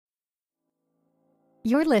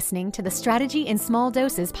You're listening to the Strategy in Small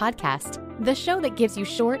Doses podcast, the show that gives you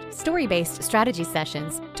short, story-based strategy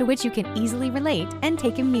sessions to which you can easily relate and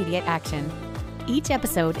take immediate action. Each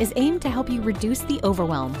episode is aimed to help you reduce the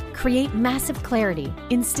overwhelm, create massive clarity,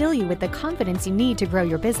 instill you with the confidence you need to grow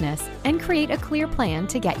your business, and create a clear plan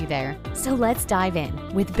to get you there. So let's dive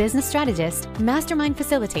in with business strategist, mastermind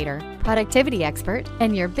facilitator, productivity expert,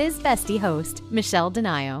 and your biz bestie host, Michelle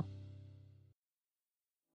Denaio.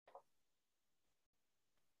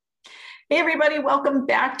 Hey everybody, welcome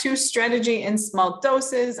back to Strategy in Small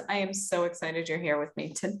Doses. I am so excited you're here with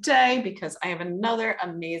me today because I have another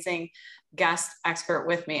amazing guest expert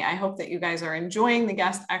with me. I hope that you guys are enjoying the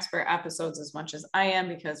guest expert episodes as much as I am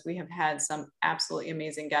because we have had some absolutely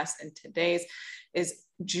amazing guests, and today's is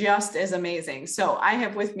just as amazing. So I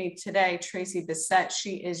have with me today Tracey Bissett.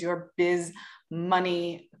 She is your biz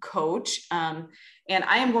money coach. And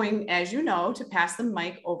I am going, as you know, to pass the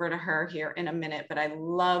mic over to her here in a minute, but I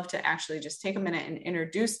love to actually just take a minute and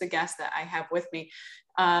introduce the guest that I have with me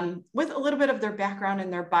with a little bit of their background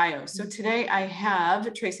and their bio. So today I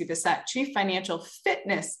have Tracey Bissett, Chief Financial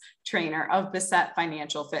Fitness Trainer of Bissett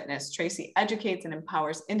Financial Fitness. Tracey educates and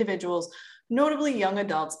empowers individuals, notably young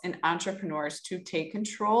adults and entrepreneurs, to take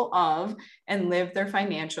control of and live their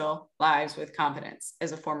financial lives with confidence.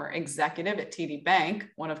 As a former executive at TD Bank,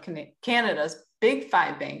 one of Canada's Big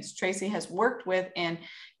Five banks, Tracey has worked with and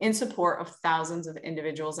in support of thousands of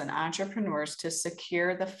individuals and entrepreneurs to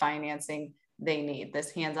secure the financing they need. This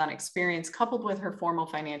hands-on experience, coupled with her formal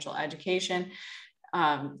financial education,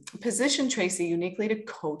 position Tracey uniquely to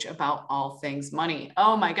coach about all things money.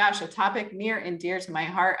 Oh my gosh, a topic near and dear to my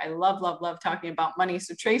heart. I love talking about money.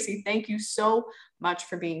 So Tracey, thank you so much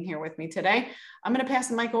for being here with me today. I'm going to pass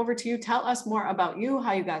the mic over to you. Tell us more about you,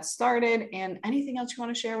 how you got started, and anything else you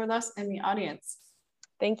want to share with us and the audience.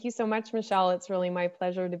 Thank you so much, Michelle. It's really my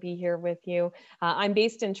pleasure to be here with you. I'm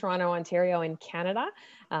based in Toronto, Ontario in Canada.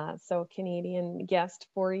 So Canadian guest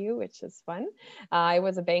for you, which is fun. I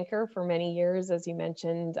was a banker for many years. As you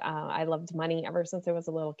mentioned, I loved money ever since I was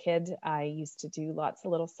a little kid. I used to do lots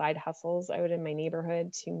of little side hustles out in my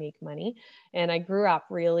neighborhood to make money. And I grew up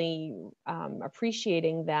really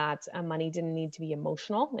appreciating that money didn't need to be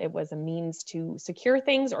emotional. It was a means to secure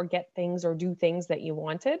things or get things or do things that you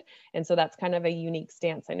wanted. And so that's kind of a unique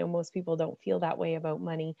stance. I know most people don't feel that way about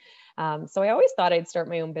money. So I always thought I'd start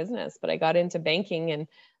my own business, but I got into banking, and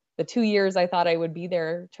the 2 years I thought I would be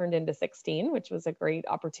there turned into 16, which was a great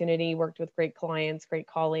opportunity, worked with great clients, great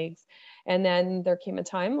colleagues. And then there came a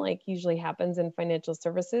time, like usually happens in financial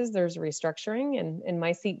services, there's restructuring, and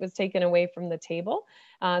my seat was taken away from the table.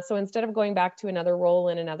 So instead of going back to another role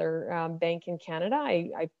in another bank in Canada,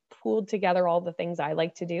 I pooled together all the things I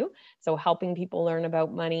like to do. So helping people learn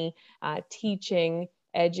about money, teaching,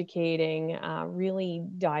 educating, really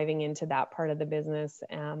diving into that part of the business.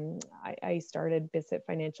 I started Bissett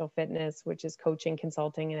Financial Fitness, which is coaching,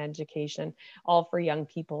 consulting, and education, all for young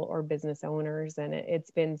people or business owners. And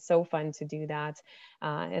it's been so fun to do that.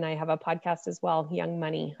 And I have a podcast as well, Young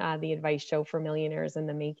Money, the advice show for millionaires in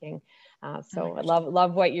the making. So I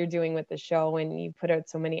love what you're doing with the show, and you put out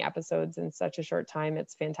so many episodes in such a short time.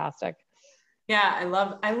 It's fantastic. Yeah, I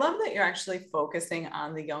love that you're actually focusing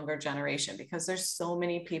on the younger generation, because there's so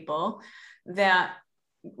many people that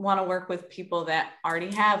want to work with people that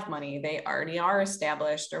already have money, they already are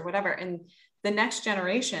established or whatever. And the next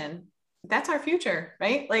generation, that's our future,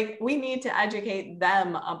 right? Like, we need to educate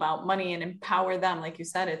them about money and empower them. Like you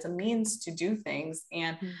said, it's a means to do things.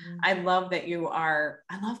 And I love that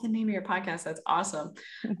I love the name of your podcast. That's awesome.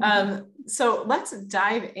 So let's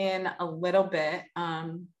dive in a little bit.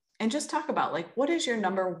 And just talk about, like, what is your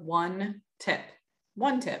number one tip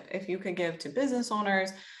if you could give to business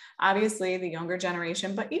owners, obviously the younger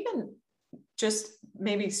generation, but even just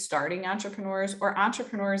maybe starting entrepreneurs or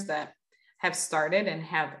entrepreneurs that have started and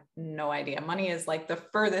have no idea. Money is like the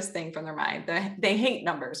furthest thing from their mind. They hate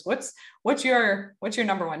numbers. What's your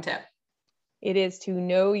number one tip? It is to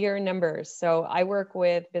know your numbers. So I work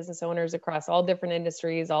with business owners across all different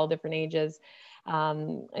industries, all different ages.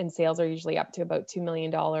 And sales are usually up to about $2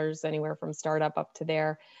 million, anywhere from startup up to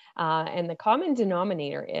there. And the common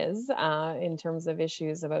denominator is, in terms of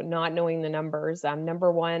issues about not knowing the numbers,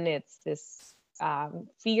 number one, it's this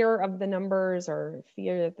fear of the numbers, or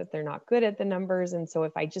fear that they're not good at the numbers. And so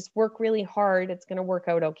if I just work really hard, it's going to work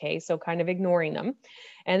out okay. So kind of ignoring them.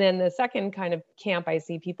 And then the second kind of camp I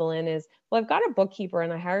see people in is, well, I've got a bookkeeper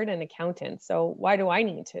and I hired an accountant. So why do I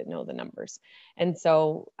need to know the numbers? And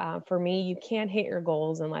so for me, you can't hit your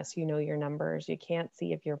goals unless you know your numbers. You can't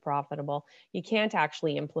see if you're profitable. You can't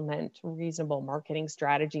actually implement reasonable marketing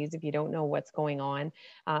strategies if you don't know what's going on.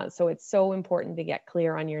 So it's so important to get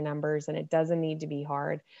clear on your numbers, and it doesn't need to be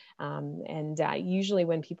hard. Usually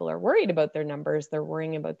when people are worried about their numbers, they're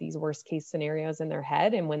worrying about these worst case scenarios in their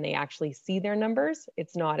head. And when they actually see their numbers,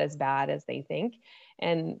 it's not as bad as they think.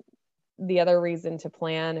 And the other reason to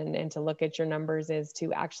plan and to look at your numbers is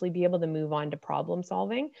to actually be able to move on to problem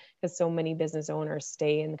solving, because so many business owners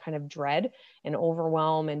stay in kind of dread and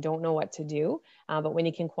overwhelm and don't know what to do. But when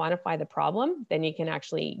you can quantify the problem, then you can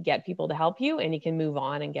actually get people to help you and you can move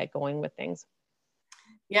on and get going with things.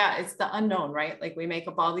 Yeah, it's the unknown, right? Like we make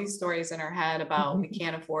up all these stories in our head about we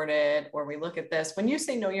can't afford it, or we look at this. When you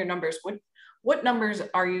say know your numbers, what numbers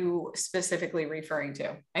are you specifically referring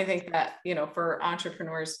to? I think that, for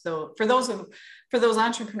entrepreneurs, though, for those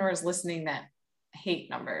entrepreneurs listening that hate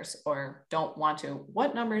numbers or don't want to,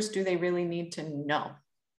 what numbers do they really need to know?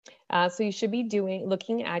 So you should be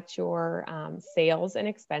looking at your sales and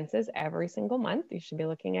expenses every single month. You should be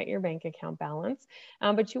looking at your bank account balance,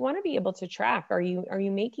 but you want to be able to track, are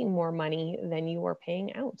you making more money than you are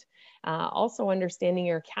paying out? Also understanding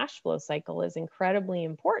your cash flow cycle is incredibly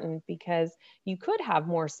important, because you could have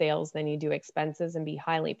more sales than you do expenses and be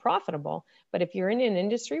highly profitable. But if you're in an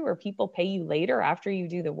industry where people pay you later after you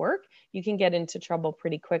do the work, you can get into trouble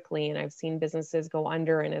pretty quickly. And I've seen businesses go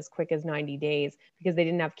under in as quick as 90 days because they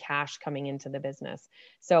didn't have cash coming into the business.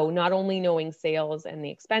 So not only knowing sales and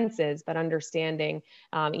the expenses, but understanding,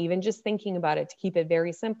 even just thinking about it to keep it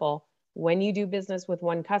very simple. When you do business with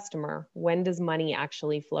one customer, when does money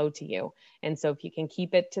actually flow to you? And so if you can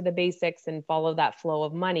keep it to the basics and follow that flow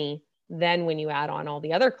of money, then when you add on all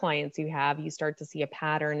the other clients you have, you start to see a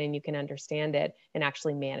pattern and you can understand it and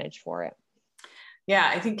actually manage for it.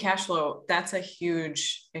 Yeah, I think cash flow, that's a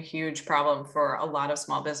huge problem for a lot of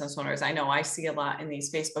small business owners. I know I see a lot in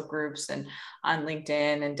these Facebook groups and on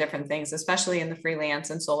LinkedIn and different things, especially in the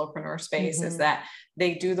freelance and solopreneur space, is that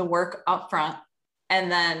they do the work upfront and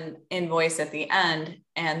then invoice at the end.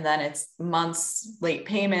 And then it's months late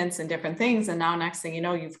payments and different things. And now next thing you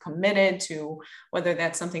know, you've committed to, whether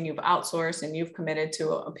that's something you've outsourced and you've committed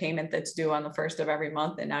to a payment that's due on the first of every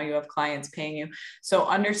month. And now you have clients paying you. So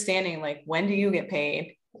understanding, like, when do you get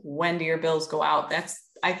paid? When do your bills go out?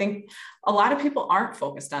 I think a lot of people aren't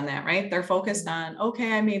focused on that, right? They're focused on,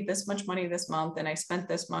 okay, I made this much money this month and I spent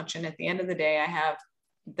this much. And at the end of the day, I have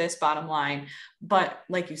this bottom line. But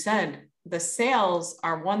like you said, the sales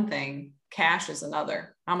are one thing, cash is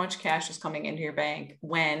another. How much cash is coming into your bank,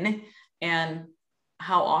 when, and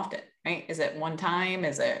how often, right? Is it one time?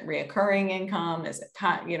 Is it reoccurring income? Is it,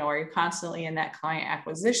 are you constantly in that client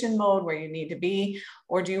acquisition mode where you need to be,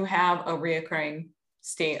 or do you have a reoccurring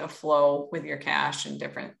state of flow with your cash and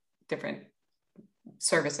different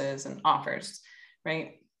services and offers,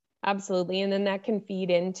 right? Absolutely. And then that can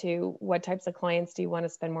feed into what types of clients do you want to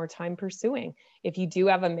spend more time pursuing? If you do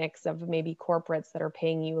have a mix of maybe corporates that are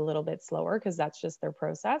paying you a little bit slower because that's just their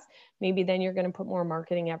process, maybe then you're going to put more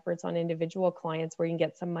marketing efforts on individual clients where you can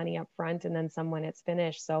get some money up front and then some when it's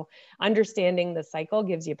finished. So understanding the cycle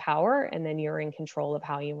gives you power, and then you're in control of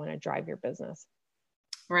how you want to drive your business.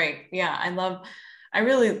 Right. Yeah.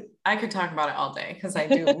 I could talk about it all day because I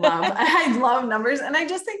love numbers. And I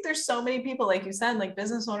just think there's so many people, like you said, like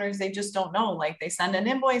business owners, they just don't know, like they send an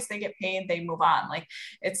invoice, they get paid, they move on. Like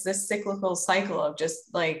it's this cyclical cycle of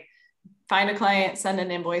just like, find a client, send an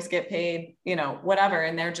invoice, get paid, whatever.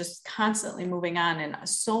 And they're just constantly moving on. And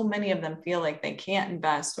so many of them feel like they can't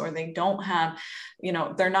invest, or they don't have,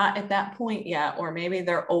 they're not at that point yet, or maybe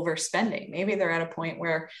they're overspending. Maybe they're at a point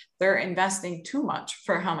where they're investing too much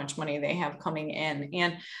for how much money they have coming in.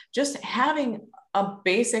 And just having a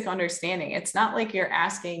basic understanding. It's not like you're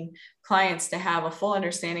asking clients to have a full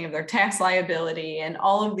understanding of their tax liability and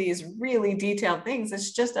all of these really detailed things.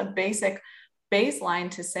 It's just a basic baseline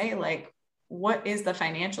to say, like, what is the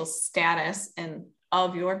financial status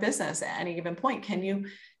of your business at any given point? Can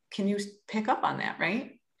you pick up on that,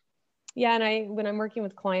 right? Yeah. And when I'm working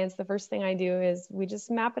with clients, the first thing I do is we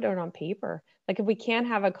just map it out on paper. Like if we can't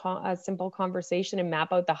have a simple conversation and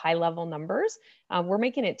map out the high level numbers, we're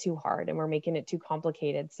making it too hard and we're making it too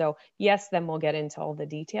complicated. So yes, then we'll get into all the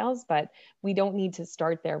details, but we don't need to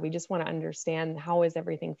start there. We just want to understand how is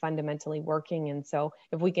everything fundamentally working. And so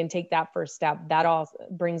if we can take that first step, that all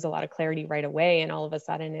brings a lot of clarity right away. And all of a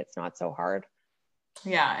sudden it's not so hard.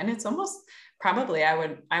 Yeah. And it's almost probably, I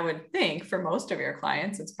would think for most of your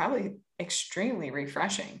clients, it's probably extremely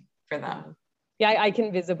refreshing for them. Yeah, I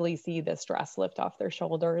can visibly see the stress lift off their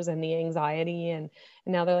shoulders and the anxiety. And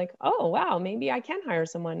now they're like, oh, wow, maybe I can hire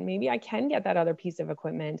someone. Maybe I can get that other piece of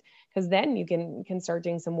equipment. Because then you can start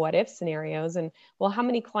doing some what if scenarios. And well, how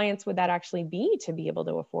many clients would that actually be to be able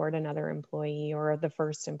to afford another employee or the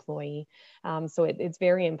first employee? So it's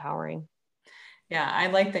very empowering. Yeah, I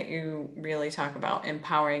like that you really talk about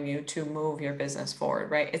empowering you to move your business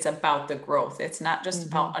forward, right? It's about the growth. It's not just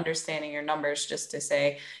about understanding your numbers just to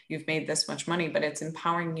say you've made this much money, but it's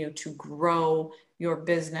empowering you to grow your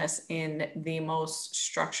business in the most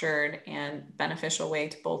structured and beneficial way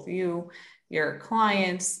to both you, your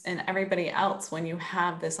clients, and everybody else when you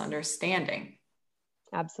have this understanding.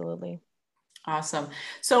 Absolutely. Awesome.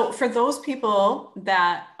 So for those people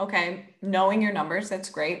that, okay, knowing your numbers, that's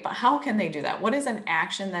great, but how can they do that? What is an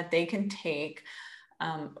action that they can take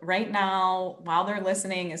right now while they're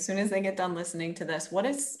listening, as soon as they get done listening to this? What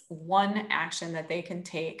is one action that they can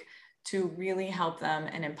take to really help them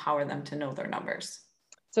and empower them to know their numbers?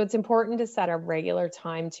 So it's important to set a regular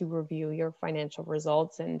time to review your financial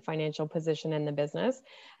results and financial position in the business.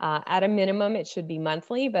 At a minimum, it should be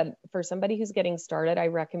monthly, but for somebody who's getting started, I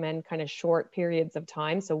recommend kind of short periods of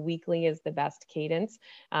time. So weekly is the best cadence.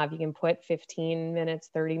 If you can put 15 minutes,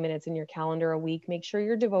 30 minutes in your calendar a week, make sure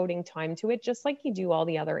you're devoting time to it, just like you do all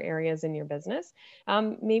the other areas in your business.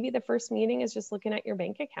 Maybe the first meeting is just looking at your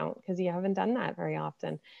bank account because you haven't done that very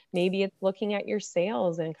often. Maybe it's looking at your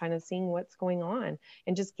sales and kind of seeing what's going on,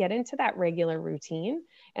 and just get into that regular routine.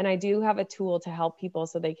 And I do have a tool to help people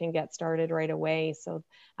so they can get started right away. So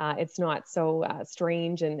it's not so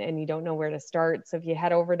strange and you don't know where to start. So if you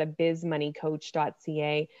head over to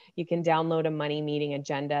bizmoneycoach.ca, you can download a money meeting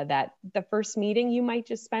agenda that the first meeting you might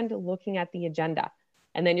just spend looking at the agenda.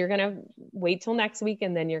 And then you're going to wait till next week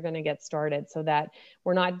and then you're going to get started so that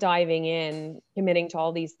we're not diving in, committing to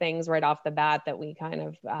all these things right off the bat that we kind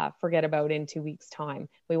of forget about in 2 weeks' time.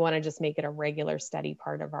 We want to just make it a regular, steady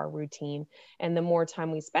part of our routine. And the more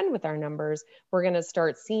time we spend with our numbers, we're going to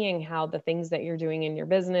start seeing how the things that you're doing in your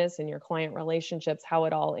business and your client relationships, how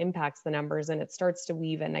it all impacts the numbers. And it starts to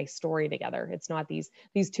weave a nice story together. It's not these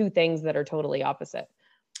two things that are totally opposite.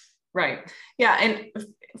 Right. Yeah. And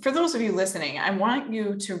for those of you listening, I want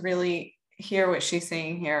you to really hear what she's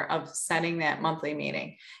saying here of setting that monthly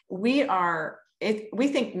meeting. We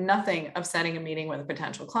think nothing of setting a meeting with a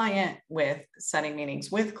potential client, with setting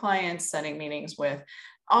meetings with clients, setting meetings with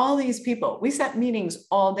all these people. We set meetings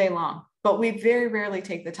all day long, but we very rarely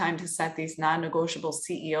take the time to set these non-negotiable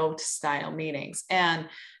CEO style meetings. And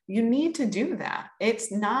you need to do that.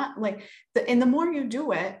 It's not like, and the more you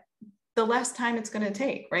do it, the less time it's going to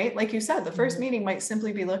take, right? Like you said, the first meeting might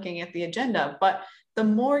simply be looking at the agenda, but the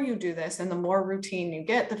more you do this and the more routine you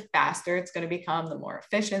get, the faster it's going to become, the more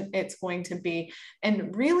efficient it's going to be,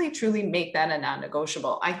 and really truly make that a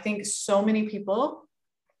non-negotiable. I think so many people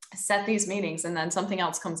set these meetings and then something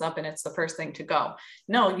else comes up and it's the first thing to go.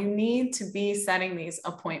 No, you need to be setting these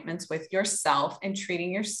appointments with yourself and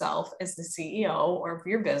treating yourself as the CEO or of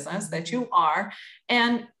your business that you are,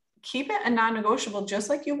 and keep it a non-negotiable. Just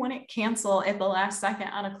like you wouldn't cancel at the last second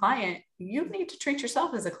on a client, you need to treat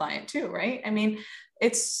yourself as a client too, right? I mean,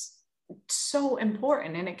 it's so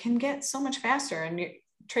important and it can get so much faster. And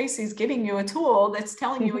Tracey's giving you a tool that's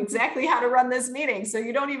telling you exactly how to run this meeting. So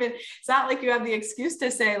you don't even, it's not like you have the excuse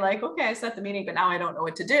to say like, okay, I set the meeting, but now I don't know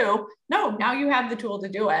what to do. No, now you have the tool to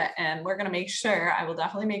do it. And we're going to make sure, I will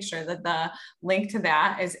definitely make sure that the link to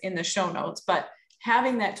that is in the show notes, but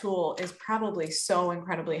having that tool is probably so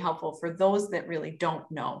incredibly helpful for those that really don't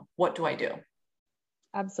know, what do I do?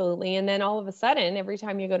 Absolutely. And then all of a sudden, every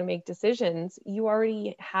time you go to make decisions, you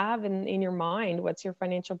already have in your mind, what's your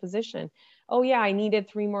financial position? Oh yeah, I needed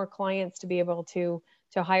 3 more clients to be able to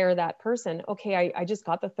hire that person. Okay, I just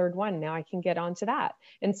got the 3rd one. Now I can get onto that.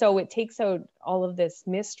 And so it takes out all of this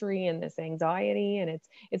mystery and this anxiety, and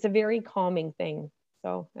it's a very calming thing.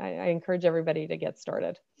 So I encourage everybody to get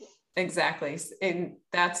started. Exactly. And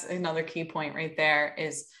that's another key point right there,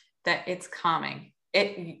 is that it's calming.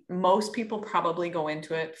 Most people probably go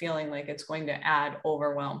into it feeling like it's going to add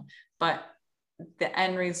overwhelm, but the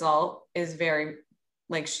end result is very,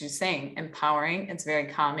 like she's saying, empowering. It's very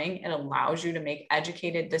calming. It allows you to make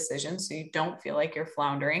educated decisions so you don't feel like you're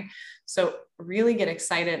floundering. So really get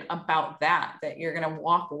excited about that you're going to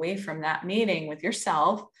walk away from that meeting with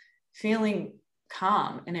yourself feeling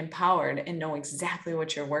calm and empowered and know exactly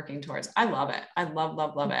what you're working towards. I love it. I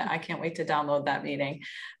love it. I can't wait to download that meeting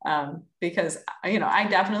because, I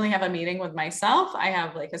definitely have a meeting with myself. I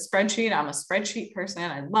have like a spreadsheet. I'm a spreadsheet person.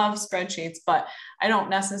 I love spreadsheets, but I don't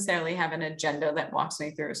necessarily have an agenda that walks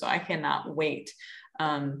me through. So I cannot wait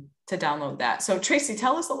to download that. So Tracey,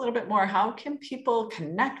 tell us a little bit more. How can people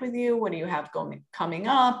connect with you? What do you have coming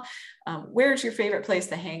up? Where's your favorite place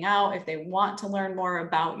to hang out if they want to learn more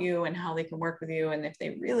about you and how they can work with you? And if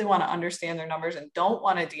they really want to understand their numbers and don't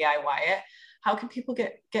want to DIY it, how can people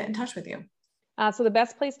get in touch with you? So the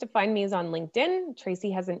best place to find me is on LinkedIn. Tracey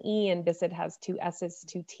has an E and Bissett has 2 S's,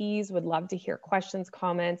 2 T's. Would love to hear questions,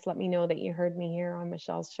 comments. Let me know that you heard me here on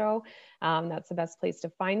Michelle's show. That's the best place to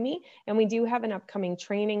find me. And we do have an upcoming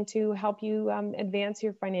training to help you advance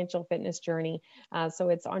your financial fitness journey. So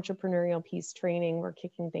it's Entrepreneurial Peace Training. We're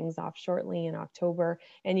kicking things off shortly in October,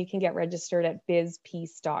 and you can get registered at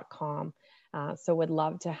bizpeace.com. So would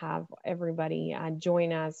love to have everybody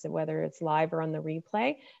join us, whether it's live or on the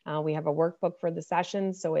replay. We have a workbook for the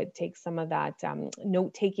session, so it takes some of that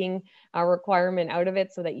note-taking requirement out of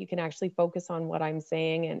it so that you can actually focus on what I'm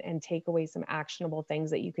saying and take away some actionable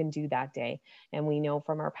things that you can do that day. And we know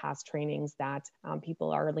from our past trainings that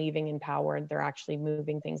people are leaving empowered. They're actually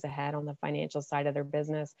moving things ahead on the financial side of their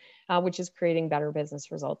business, which is creating better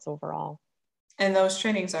business results overall. And those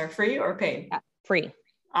trainings are free or paid? Free.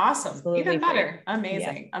 Awesome. Absolutely Even better. free.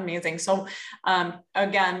 Amazing. Yeah. Amazing. So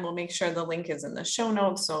again, we'll make sure the link is in the show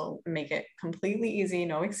notes. So make it completely easy.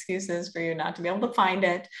 No excuses for you not to be able to find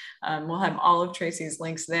it. We'll have all of Tracey's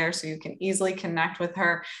links there so you can easily connect with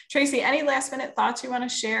her. Tracey, any last minute thoughts you want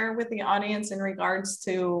to share with the audience in regards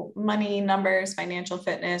to money, numbers, financial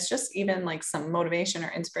fitness, just even like some motivation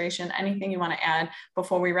or inspiration, anything you want to add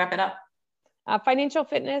before we wrap it up? Financial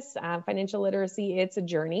fitness, financial literacy, it's a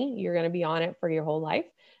journey. You're going to be on it for your whole life.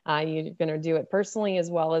 You're going to do it personally as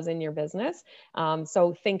well as in your business.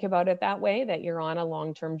 So think about it that way, that you're on a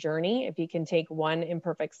long-term journey. If you can take one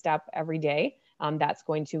imperfect step every day, that's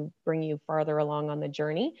going to bring you farther along on the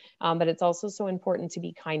journey. But it's also so important to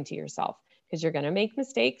be kind to yourself, because you're going to make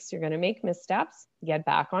mistakes, you're going to make missteps, get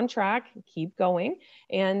back on track, keep going,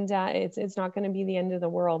 and it's not going to be the end of the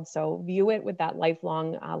world. So view it with that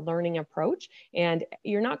lifelong learning approach, and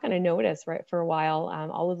you're not going to notice right for a while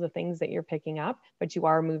all of the things that you're picking up, but you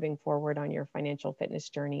are moving forward on your financial fitness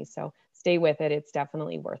journey. So stay with it. It's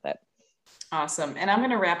definitely worth it. Awesome. And I'm going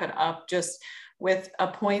to wrap it up just with a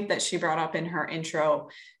point that she brought up in her intro,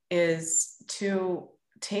 is to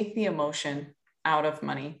take the emotion out of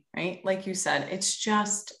money, right? Like you said, it's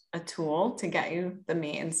just a tool to get you the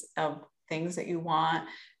means of things that you want,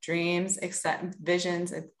 dreams, except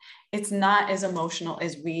visions. It's not as emotional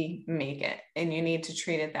as we make it, and you need to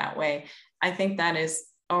treat it that way. I think that is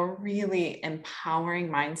a really empowering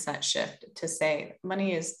mindset shift to say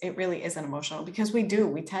money it really isn't emotional, because we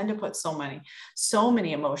tend to put so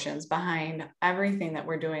many emotions behind everything that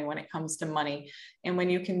we're doing when it comes to money. And when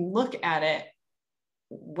you can look at it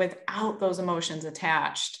without those emotions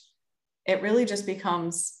attached, it really just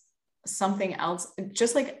becomes something else,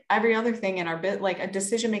 just like every other thing in our bit, like a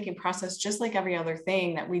decision-making process, just like every other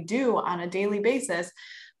thing that we do on a daily basis,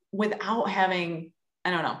 without having,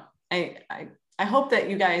 I don't know. I hope that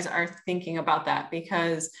you guys are thinking about that,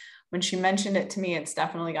 because when she mentioned it to me, it's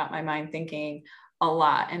definitely got my mind thinking a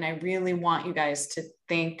lot. And I really want you guys to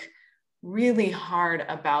think really hard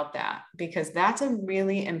about that, because that's a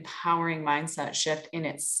really empowering mindset shift in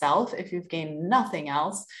itself. If you've gained nothing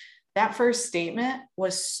else, that first statement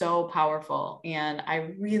was so powerful. And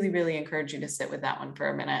I really, really encourage you to sit with that one for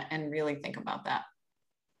a minute and really think about that.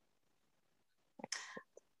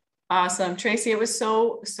 Awesome. Tracey, it was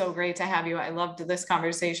so great to have you. I loved this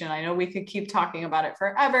conversation. I know we could keep talking about it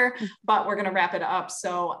forever, but we're going to wrap it up.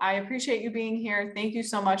 So I appreciate you being here. Thank you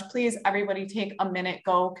so much. Please, everybody, take a minute,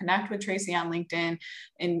 go connect with Tracey on LinkedIn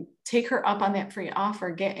and take her up on that free offer.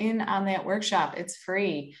 Get in on that workshop. It's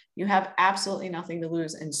free. You have absolutely nothing to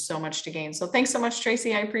lose and so much to gain. So thanks so much,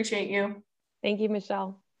 Tracey. I appreciate you. Thank you,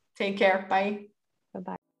 Michelle. Take care. Bye.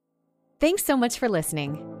 Bye-bye. Thanks so much for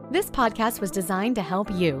listening. This podcast was designed to help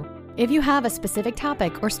you. If you have a specific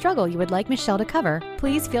topic or struggle you would like Michelle to cover,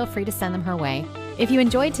 please feel free to send them her way. If you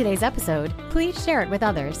enjoyed today's episode, please share it with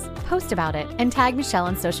others, post about it, and tag Michelle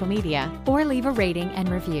on social media, or leave a rating and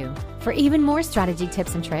review. For even more strategy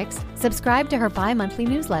tips and tricks, subscribe to her bi-monthly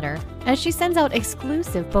newsletter, as she sends out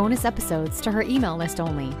exclusive bonus episodes to her email list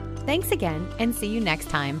only. Thanks again, and see you next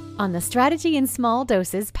time on the Strategy in Small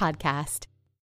Doses podcast.